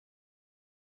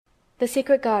The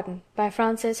Secret Garden by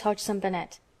Frances Hodgson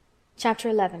Burnett. Chapter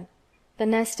 11. The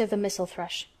Nest of the Missel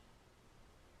Thrush.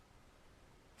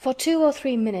 For 2 or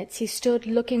 3 minutes he stood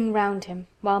looking round him,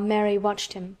 while Mary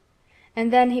watched him,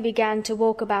 and then he began to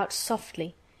walk about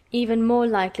softly, even more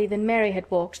lightly than Mary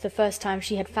had walked the first time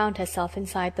she had found herself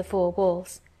inside the 4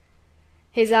 walls.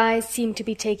 His eyes seemed to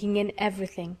be taking in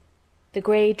everything: the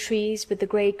grey trees with the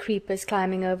grey creepers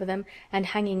climbing over them and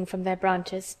hanging from their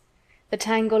branches, the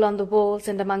tangle on the walls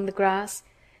and among the grass,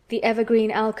 the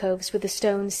evergreen alcoves with the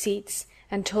stone seats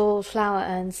and tall flower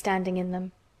urns standing in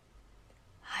them.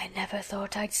 "I never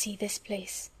thought I'd see this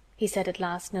place," he said at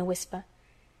last in a whisper.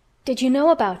 "Did you know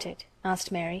about it?"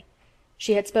 asked Mary.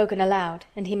 She had spoken aloud,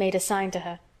 and he made a sign to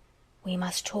her. "We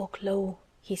must talk low,"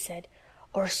 he said,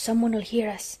 "or someone'll hear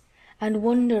us, and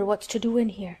wonder what's to do in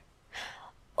here."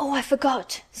 "Oh, I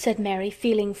forgot," said Mary,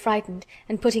 feeling frightened,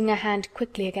 and putting her hand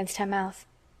quickly against her mouth.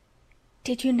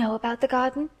 "Did you know about the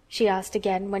garden?" she asked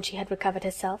again, when she had recovered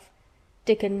herself.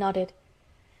 Dickon nodded.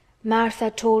 "Martha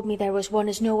told me there was one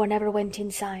as no one ever went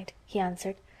inside," he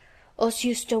answered. "Us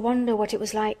used to wonder what it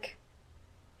was like."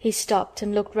 He stopped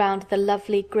and looked round at the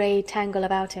lovely grey tangle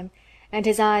about him, and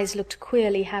his eyes looked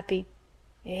queerly happy.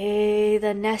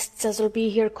 The nests as'll be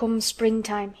here come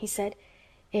springtime," he said.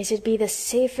 "It'd be the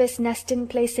safest nesting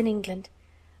place in England.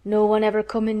 No one ever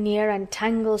comin' near, and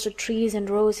tangles o' trees and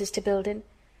roses to build in.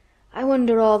 I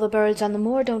wonder all the birds on the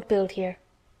moor don't build here."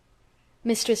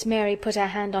 Mistress Mary put her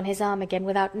hand on his arm again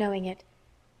without knowing it.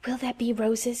 "Will there be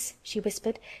roses?" she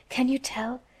whispered. "Can you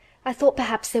tell? I thought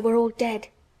perhaps they were all dead."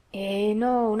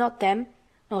 No, not them.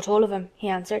 Not all of 'em," he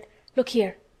answered. "Look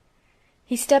here."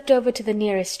 He stepped over to the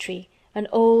nearest tree, an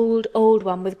old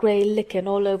one with grey lichen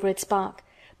all over its bark,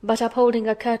 but upholding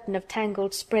a curtain of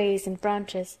tangled sprays and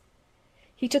branches.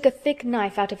 He took a thick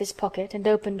knife out of his pocket and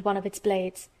opened one of its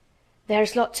blades.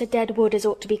 "There's lots o' dead wood as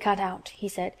ought to be cut out," he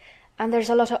said, "and there's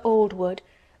a lot o' old wood,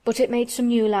 but it made some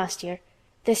new last year.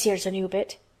 This here's a new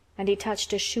bit," and he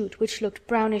touched a shoot which looked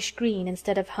brownish-green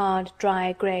instead of hard,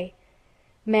 dry grey.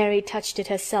 Mary touched it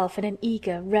herself in an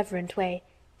eager, reverent way.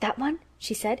 "That one?"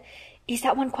 she said. "Is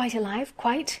that one quite alive?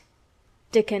 Quite?"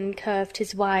 Dickon curved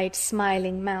his wide,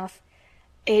 smiling mouth.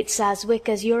 "It's as wick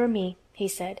as you or me," he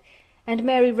said, and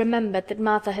Mary remembered that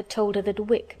Martha had told her that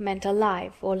wick meant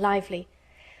alive or lively.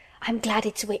 "I'm glad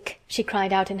it's wick," she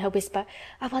cried out in her whisper.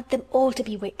 "I want them all to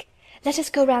be wick. Let us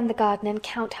go round the garden and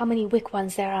count how many wick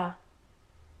ones there are."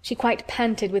 She quite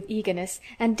panted with eagerness,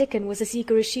 and Dickon was as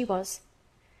eager as she was.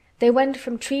 They went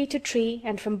from tree to tree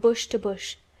and from bush to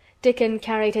bush. Dickon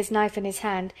carried his knife in his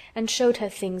hand and showed her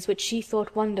things which she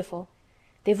thought wonderful.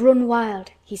 "They've run wild,"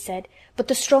 he said, "but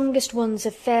the strongest ones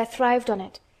have fair thrived on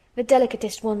it. The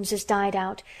delicatest ones has died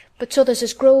out, but t'others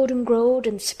has growed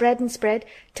and spread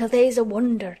till they's a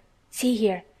wonder. See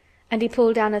here," and he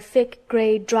pulled down a thick,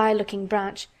 grey, dry-looking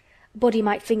branch. "A body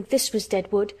might think this was dead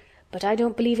wood, but I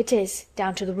don't believe it is,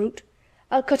 down to the root.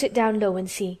 I'll cut it down low and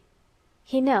see."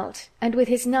 He knelt, and with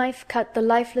his knife cut the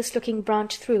lifeless-looking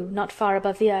branch through, not far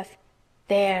above the earth.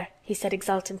 "There," he said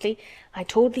exultantly. "I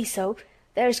told thee so.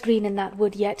 There's green in that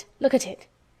wood yet. Look at it."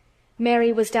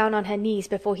 Mary was down on her knees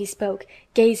before he spoke,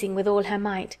 gazing with all her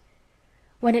might.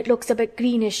 "When it looks a bit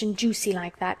greenish and juicy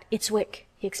like that, it's wick,"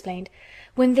 he explained.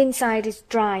 "When th' inside is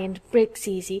dry and breaks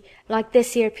easy, like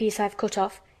this here piece I've cut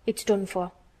off, it's done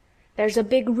for. There's a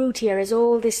big root here as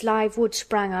all this live wood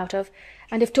sprang out of,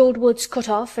 and if t'old wood's cut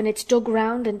off and it's dug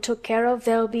round and took care of,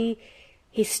 there'll be—"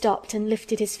 He stopped and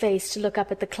lifted his face to look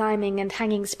up at the climbing and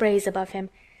hanging sprays above him.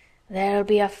 "There'll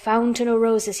be a fountain o'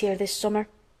 roses here this summer."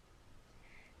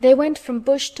 They went from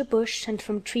bush to bush and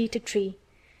from tree to tree.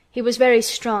 He was very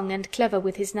strong and clever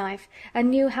with his knife, and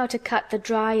knew how to cut the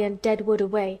dry and dead wood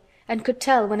away, and could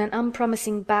tell when an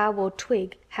unpromising bough or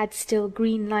twig had still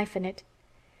green life in it.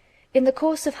 In the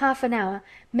course of half an hour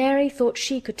Mary thought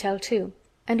she could tell too,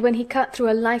 and when he cut through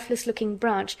a lifeless-looking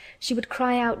branch she would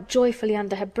cry out joyfully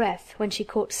under her breath when she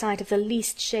caught sight of the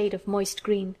least shade of moist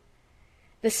green.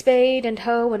 The spade and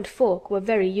hoe and fork were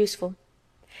very useful.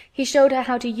 He showed her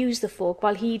how to use the fork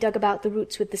while he dug about the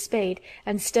roots with the spade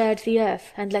and stirred the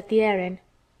earth and let the air in.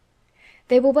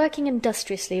 They were working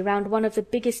industriously round one of the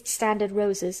biggest standard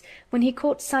roses when he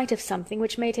caught sight of something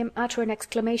which made him utter an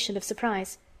exclamation of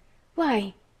surprise.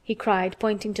 "Why," he cried,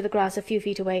 pointing to the grass a few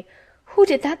feet away, "who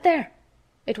did that there?"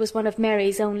 It was one of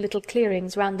Mary's own little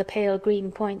clearings round the pale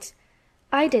green points.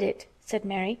 "I did it," said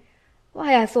Mary.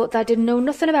 "Why, I thought tha didn't know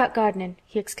nothin' about gardening,"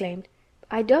 he exclaimed.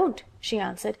 "I don't," she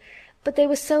answered, "but they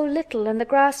were so little and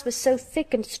the grass was so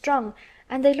thick and strong,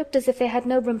 and they looked as if they had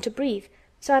no room to breathe,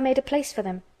 so I made a place for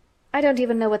them. I don't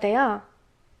even know what they are."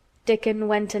 Dickon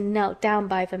went and knelt down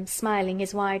by them, smiling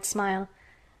his wide smile.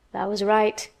 "Tha was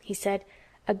right," he said.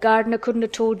 A gardener couldn't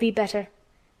have told thee better.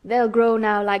 They'll grow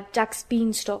now like Jack's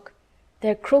beanstalk.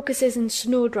 They're crocuses and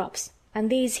snowdrops, and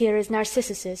these here is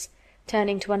narcissuses,"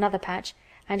 turning to another patch,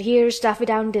 "and here's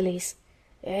daffodowndillies.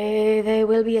 They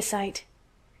will be a sight."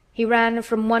 He ran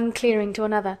from one clearing to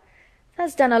another.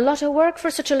 "Tha's done a lot o' work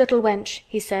for such a little wench,"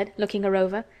 he said, looking her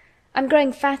over. "I'm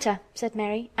growing fatter," said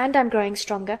Mary, "and I'm growing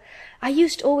stronger. I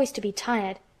used always to be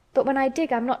tired, but when I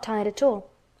dig I'm not tired at all.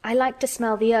 I like to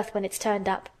smell the earth when it's turned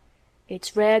up."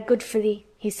 "It's rare good for thee,"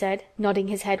 he said, nodding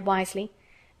his head wisely.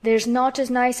 "There's naught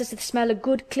as nice as the smell of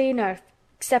good clean earth,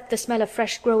 except the smell of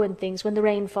fresh growin' things when the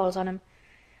rain falls on 'em.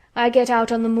 I get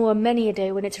out on the moor many a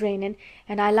day when it's rainin',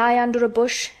 and I lie under a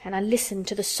bush and I listen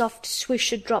to the soft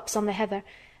swish o' drops on the heather,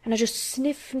 and I just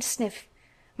sniff and sniff.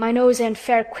 My nose end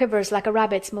fair quivers like a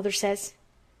rabbit's, mother says."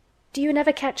 "Do you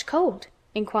never catch cold?"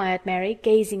 inquired Mary,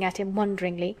 gazing at him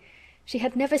wonderingly. She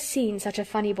had never seen such a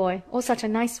funny boy, or such a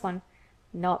nice one.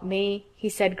 "Not me," he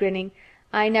said, grinning.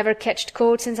 "I never ketched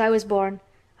cold since I was born.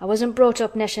 I wasn't brought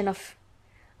up nesh enough.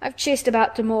 I've chased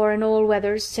about the moor in all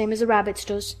weathers, same as the rabbits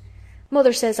does.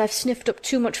 Mother says I've sniffed up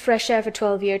too much fresh air for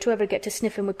 12 year to ever get to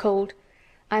sniffing with cold.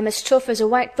 I'm as tough as a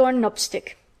whitethorn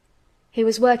knobstick." He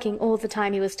was working all the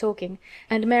time he was talking,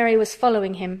 and Mary was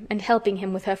following him and helping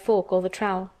him with her fork or the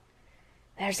trowel.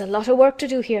 "There's a lot of work to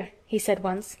do here," he said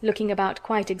once, looking about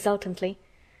quite exultantly.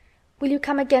 "Will you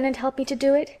come again and help me to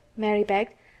do it?" Mary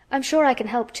begged. "I'm sure I can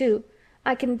help too.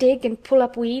 I can dig and pull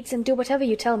up weeds and do whatever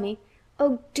you tell me.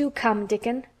 Oh, do come,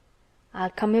 Dickon." "I'll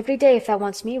come every day if thou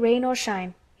wants me, rain or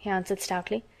shine," he answered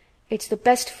stoutly. "It's the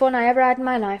best fun I ever had in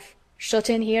my life, shut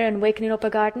in here and wakening up a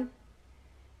garden."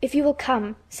 "If you will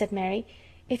come," said Mary,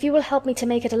 "if you will help me to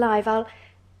make it alive,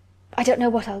 I don't know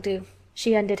what I'll do,"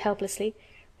 she ended helplessly.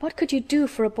 "What could you do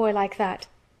for a boy like that?"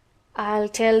 "I'll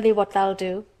tell thee what thou'll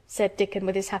do," said Dickon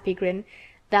with his happy grin.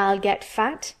 "Thou'll get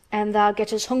fat, and thou'll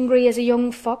get as hungry as a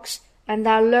young fox, and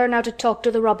thou'll learn how to talk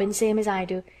to the robin same as I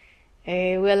do.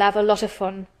 We'll have a lot of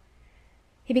fun."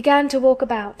 He began to walk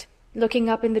about, looking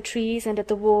up in the trees and at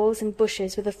the walls and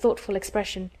bushes with a thoughtful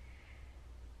expression.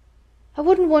 "I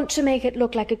wouldn't want to make it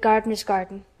look like a gardener's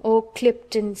garden, all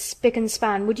clipped and spick and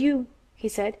span, would you?" he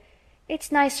said.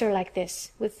 "It's nicer like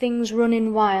this, with things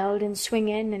running wild and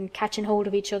swinging and catching hold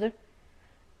of each other."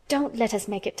 "Don't let us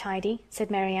make it tidy,"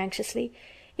 said Mary anxiously.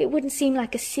 "It wouldn't seem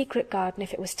like a secret garden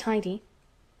if it was tidy."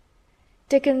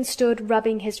 Dickon stood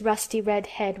rubbing his rusty red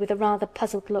head with a rather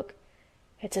puzzled look.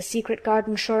 "It's a secret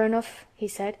garden sure enough," he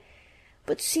said.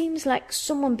 "But seems like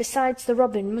someone besides the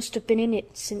robin must have been in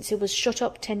it since it was shut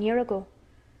up 10 year ago."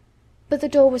 "But the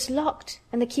door was locked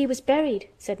and the key was buried,"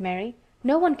 said Mary.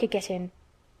 "No one could get in."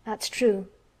 "That's true,"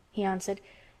 he answered.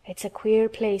 "It's a queer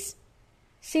place.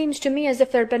 Seems to me as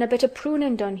if there'd been a bit of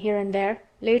pruning done here and there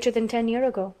later than 10 year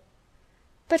ago."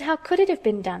 "But how could it have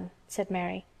been done?" said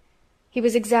Mary. He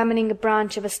was examining a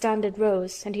branch of a standard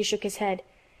rose, and he shook his head.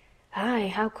 "Aye,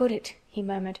 how could it?" he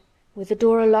murmured. "With the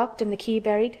door locked and the key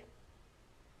buried?"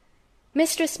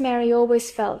 Mistress Mary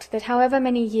always felt that however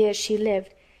many years she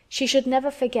lived, she should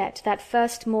never forget that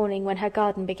first morning when her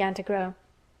garden began to grow.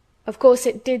 Of course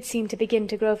it did seem to begin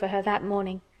to grow for her that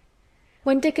morning.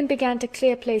 When Dickon began to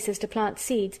clear places to plant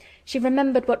seeds, she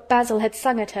remembered what Basil had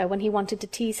sung at her when he wanted to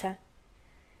tease her.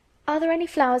 "Are there any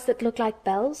flowers that look like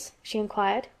bells?" she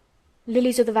inquired.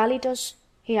 "Lilies of the valley does,"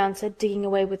 he answered, digging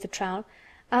away with the trowel.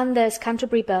 "And there's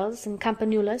Canterbury bells and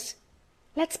campanulas."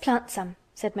 "Let's plant some,"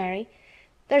 said Mary.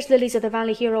 "There's lilies of the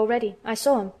valley here already. I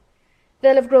saw 'em.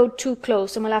 They'll have growed too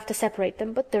close and we'll have to separate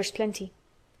them, but there's plenty.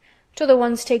 T'other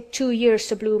ones take 2 years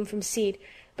to bloom from seed,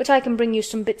 but I can bring you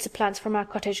some bits of plants from our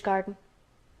cottage garden.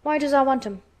 Why does I want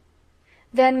 'em?"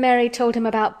 Then Mary told him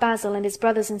about Basil and his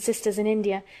brothers and sisters in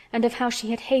India, and of how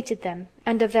she had hated them,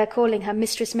 and of their calling her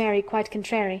Mistress Mary quite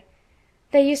contrary.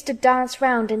 "They used to dance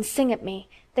round and sing at me.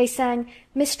 They sang,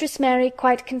 'Mistress Mary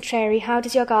quite contrary, how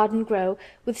does your garden grow,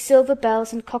 with silver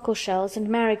bells and cockle shells and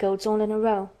marigolds all in a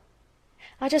row?'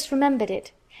 I just remembered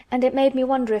it, and it made me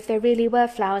wonder if there really were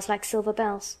flowers like silver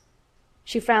bells."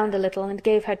 She frowned a little and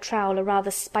gave her trowel a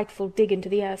rather spiteful dig into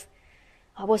the earth.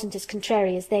 "I wasn't as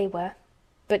contrary as they were."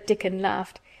 But Dickon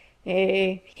laughed.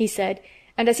 He said,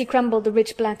 and as he crumbled the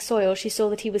rich black soil she saw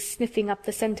that he was sniffing up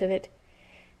the scent of it.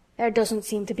 "There doesn't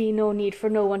seem to be no need for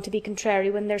no one to be contrary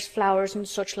when there's flowers and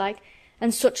such like,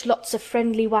 and such lots of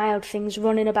friendly wild things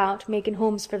running about making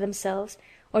homes for themselves,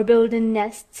 or building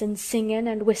nests and singing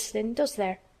and whistling, does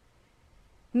there?"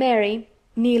 Mary,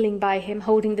 kneeling by him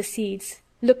holding the seeds,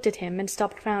 looked at him and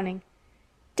stopped frowning.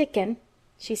 "Dickon,"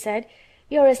 she said,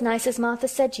 "you're as nice as Martha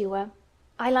said you were.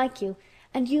 I like you,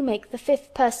 and you make the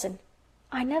 5th person.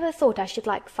 I never thought I should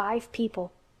like 5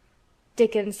 people."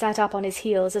 Dickon sat up on his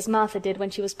heels as Martha did when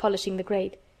she was polishing the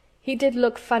grate. He did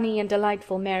look funny and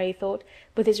delightful, Mary thought,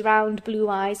 with his round blue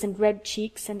eyes and red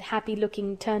cheeks and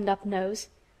happy-looking turned-up nose.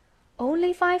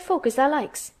 "Only 5 folk as thou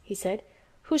likes," he said.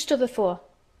 "Who's t'other 4?"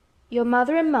 "Your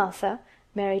mother and Martha,"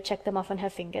 Mary checked them off on her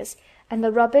fingers, "and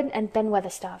the Robin and Ben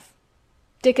Weatherstaff."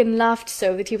 Dickon laughed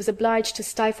so that he was obliged to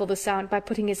stifle the sound by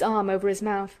putting his arm over his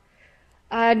mouth.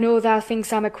 "I know thou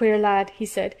thinks I'm a queer lad," he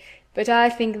said, "but I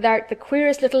think thou'rt the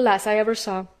queerest little lass I ever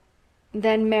saw."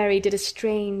 Then Mary did a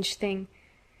strange thing.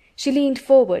 She leaned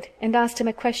forward and asked him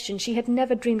a question she had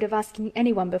never dreamed of asking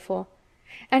anyone before.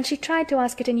 And she tried to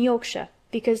ask it in Yorkshire,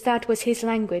 because that was his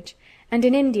language, and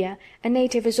in India a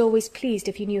native is always pleased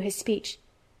if you knew his speech.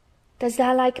 "Does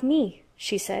tha like me?"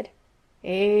 she said.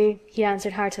 "Eh," he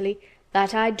answered heartily,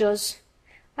 "that I does.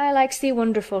 I likes thee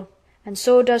wonderful, and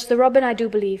so does the Robin, I do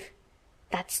believe."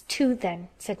 "That's 2 then,"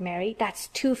 said Mary. "That's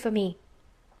 2 for me."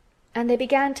 And they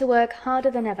began to work harder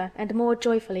than ever and more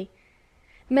joyfully.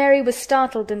 Mary was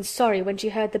startled and sorry when she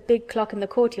heard the big clock in the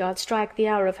courtyard strike the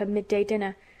hour of her midday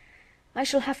dinner. "I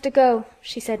shall have to go,"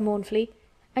 she said mournfully.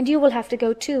 "And you will have to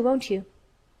go too, won't you?"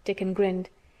 Dickon grinned.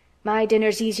 "My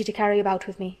dinner's easy to carry about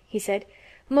with me," he said.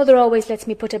 "Mother always lets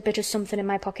me put a bit of something in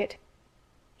my pocket."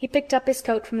 He picked up his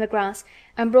coat from the grass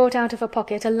and brought out of a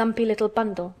pocket a lumpy little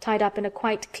bundle tied up in a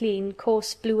quite clean,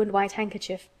 coarse blue and white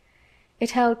handkerchief.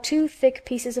 It held 2 thick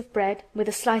pieces of bread with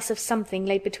a slice of something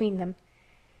laid between them.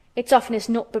 "It's oftenest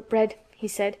naught but bread," he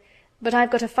said, "but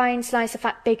I've got a fine slice of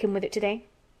fat bacon with it today."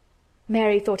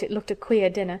 Mary thought it looked a queer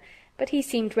dinner, but he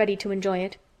seemed ready to enjoy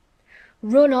it.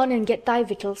 "Run on and get thy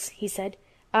victuals," he said.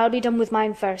 "I'll be done with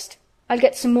mine first. I'll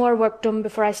get some more work done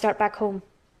before I start back home."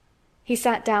 He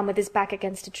sat down with his back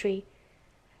against a tree.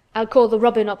 "I'll call the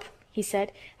Robin up," he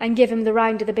said, "and give him the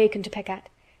rind of the bacon to peck at.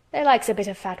 They likes a bit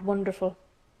of fat wonderful."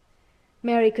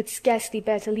 Mary could scarcely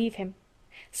bear to leave him.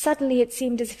 Suddenly it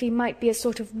seemed as if he might be a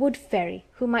sort of wood fairy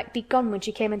who might be gone when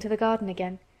she came into the garden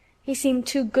again. He seemed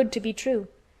too good to be true.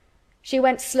 She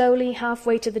went slowly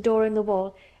halfway to the door in the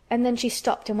wall, and then she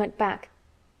stopped and went back.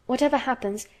 "Whatever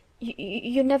happens,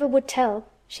 you never would tell,"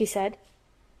 she said.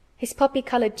 His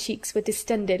poppy-colored cheeks were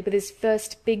distended with his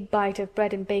first big bite of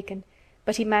bread and bacon,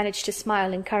 but he managed to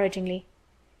smile encouragingly.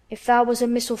 "If thou was a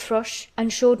Missel Thrush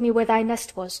and showed me where thy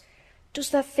nest was, does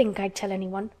tha think I'd tell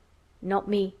anyone?" "Not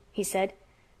me," he said.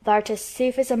 "Thou'rt as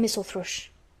safe as a Missel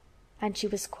Thrush." And she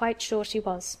was quite sure she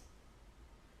was.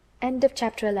 End of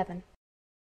chapter 11.